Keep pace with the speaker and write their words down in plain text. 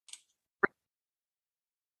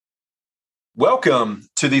Welcome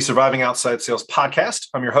to the Surviving Outside Sales podcast.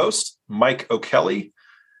 I'm your host, Mike O'Kelly.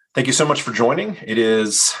 Thank you so much for joining. It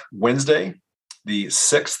is Wednesday, the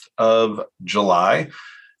 6th of July.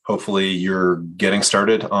 Hopefully you're getting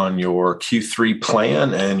started on your Q3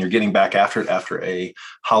 plan and you're getting back after it after a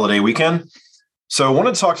holiday weekend. So I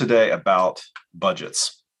wanted to talk today about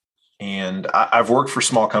budgets. And I've worked for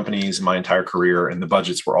small companies my entire career, and the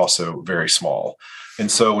budgets were also very small. And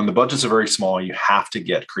so when the budgets are very small, you have to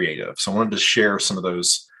get creative. So I wanted to share some of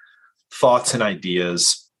those thoughts and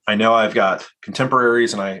ideas. I know I've got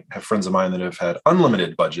contemporaries and I have friends of mine that have had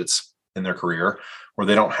unlimited budgets in their career where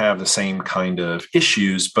they don't have the same kind of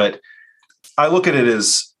issues. But I look at it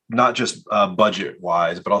as not just budget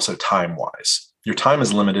wise, but also time wise. Your time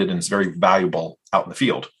is limited and it's very valuable out in the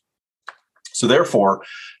field. So therefore,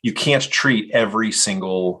 you can't treat every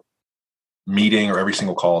single meeting or every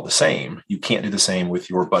single call the same. You can't do the same with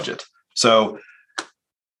your budget. So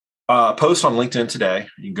a post on LinkedIn today,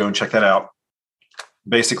 you can go and check that out,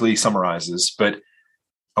 basically summarizes, but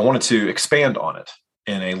I wanted to expand on it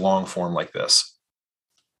in a long form like this.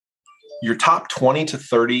 Your top 20 to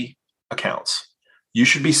 30 accounts, you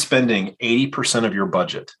should be spending 80% of your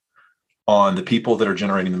budget on the people that are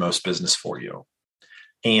generating the most business for you.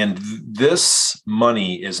 And this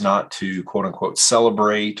money is not to quote unquote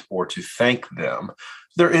celebrate or to thank them.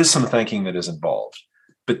 There is some thanking that is involved,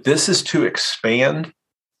 but this is to expand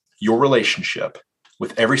your relationship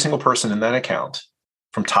with every single person in that account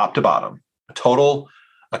from top to bottom, a total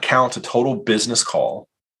account, a total business call,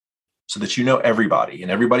 so that you know everybody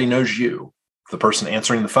and everybody knows you, the person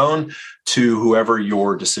answering the phone to whoever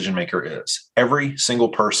your decision maker is. Every single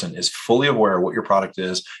person is fully aware of what your product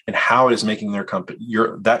is and how it is making their company,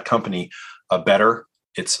 that company, better.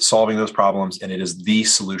 It's solving those problems, and it is the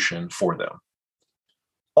solution for them.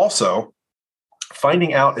 Also,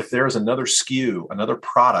 finding out if there is another SKU, another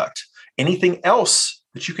product, anything else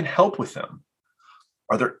that you can help with them.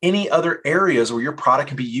 Are there any other areas where your product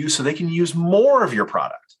can be used so they can use more of your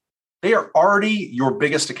product? They are already your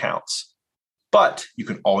biggest accounts, but you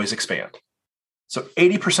can always expand. So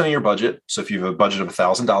 80% of your budget, so if you have a budget of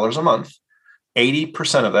 $1,000 a month,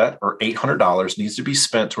 80% of that, or $800, needs to be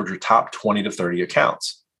spent towards your top 20 to 30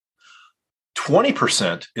 accounts.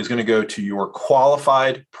 20% is going to go to your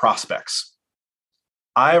qualified prospects.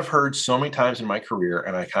 I have heard so many times in my career,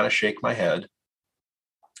 and I kind of shake my head,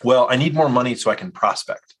 well, I need more money so I can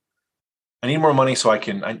prospect. I need more money so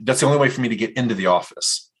that's the only way for me to get into the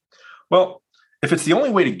office. Well, if it's the only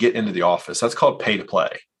way to get into the office, that's called pay to play.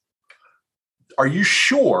 Are you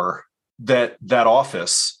sure that that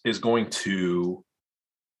office is going to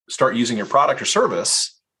start using your product or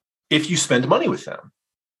service if you spend money with them?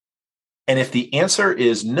 And if the answer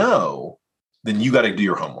is no, then you got to do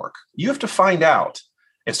your homework. You have to find out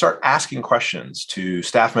and start asking questions to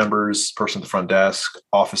staff members, person at the front desk,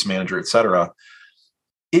 office manager, et cetera.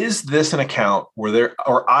 Is this an account where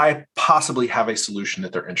I possibly have a solution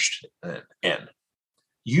that they're interested in?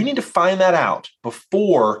 You need to find that out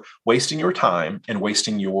before wasting your time and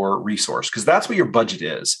wasting your resource, because that's what your budget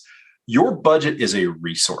is. Your budget is a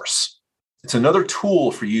resource. It's another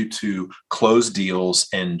tool for you to close deals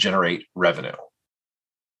and generate revenue.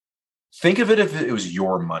 Think of it if it was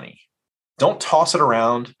your money. Don't toss it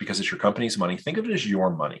around because it's your company's money. Think of it as your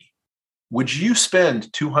money. Would you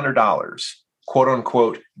spend $200, quote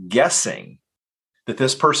unquote, guessing that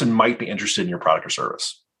this person might be interested in your product or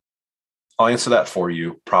service? I'll answer that for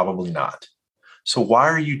you. Probably not. So why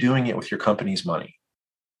are you doing it with your company's money?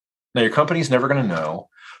 Now, your company's never going to know,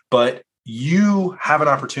 but you have an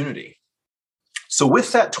opportunity. So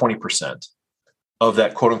with that 20% of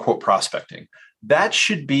that quote unquote prospecting, that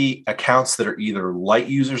should be accounts that are either light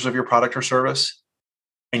users of your product or service,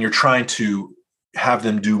 and you're trying to have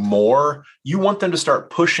them do more. You want them to start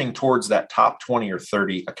pushing towards that top 20 or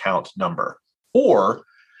 30 account number, or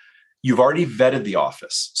you've already vetted the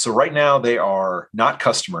office. So right now they are not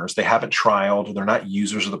customers. They haven't trialed. They're not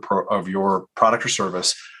users of your product or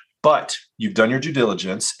service, but you've done your due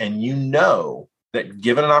diligence and you know that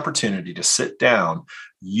given an opportunity to sit down,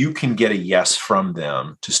 you can get a yes from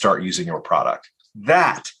them to start using your product.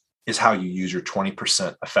 That is how you use your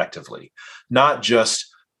 20% effectively, not just,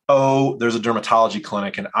 oh, there's a dermatology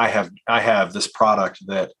clinic and I have this product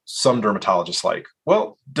that some dermatologists like.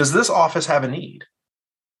 Well, does this office have a need?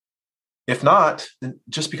 If not, then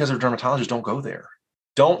just because they're dermatologists, don't go there.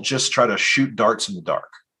 Don't just try to shoot darts in the dark.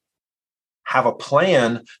 Have a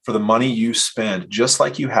plan for the money you spend, just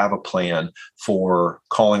like you have a plan for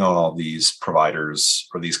calling on all these providers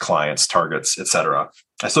or these clients, targets, et cetera.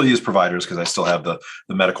 I still use providers because I still have the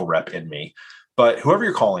medical rep in me. But whoever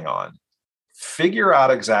you're calling on, figure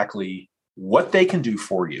out exactly what they can do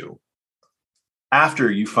for you,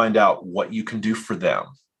 after you find out what you can do for them.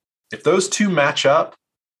 If those two match up,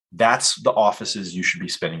 that's the offices you should be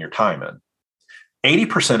spending your time in.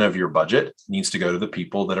 80% of your budget needs to go to the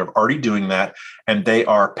people that are already doing that, and they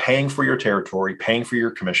are paying for your territory, paying for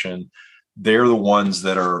your commission. They're the ones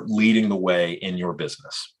that are leading the way in your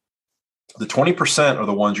business. The 20% are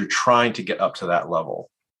the ones you're trying to get up to that level,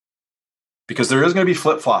 because there is going to be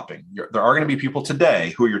flip-flopping. There are going to be people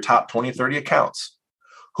today who are your top 20, 30 accounts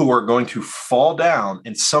who are going to fall down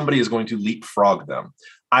and somebody is going to leapfrog them.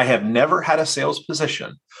 I have never had a sales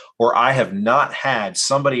position where I have not had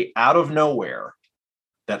somebody out of nowhere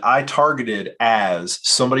that I targeted as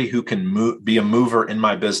somebody who can be a mover in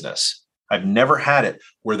my business. I've never had it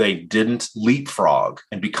where they didn't leapfrog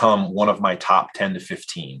and become one of my top 10 to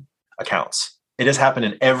 15 accounts. It has happened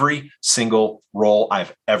in every single role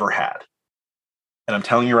I've ever had. And I'm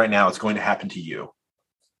telling you right now, it's going to happen to you.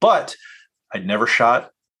 But I'd never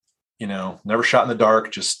shot in the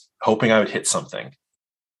dark, just hoping I would hit something.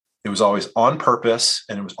 It was always on purpose,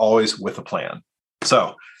 and it was always with a plan.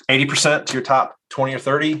 So 80% to your top 20 or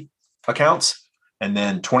 30 accounts, and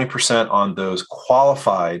then 20% on those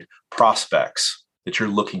qualified prospects that you're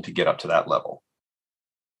looking to get up to that level.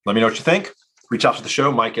 Let me know what you think. Reach out to the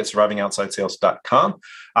show, Mike@survivingoutsidesales.com.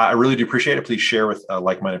 I really do appreciate it. Please share with a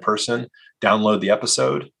like-minded person. Download the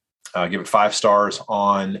episode. Give it 5 stars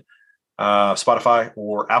on Spotify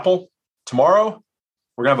or Apple. Tomorrow,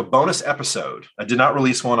 we're going to have a bonus episode. I did not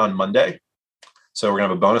release one on Monday. So we're going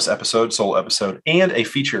to have a bonus episode, solo episode, and a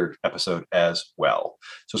featured episode as well.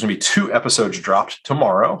 So there's going to be 2 episodes dropped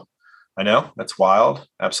tomorrow. I know, that's wild,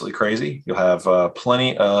 absolutely crazy. You'll have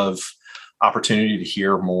plenty of opportunity to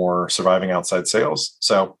hear more Surviving Outside Sales.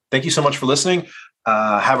 So thank you so much for listening.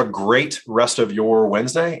 Have a great rest of your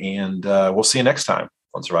Wednesday, and we'll see you next time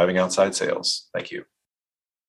on Surviving Outside Sales. Thank you.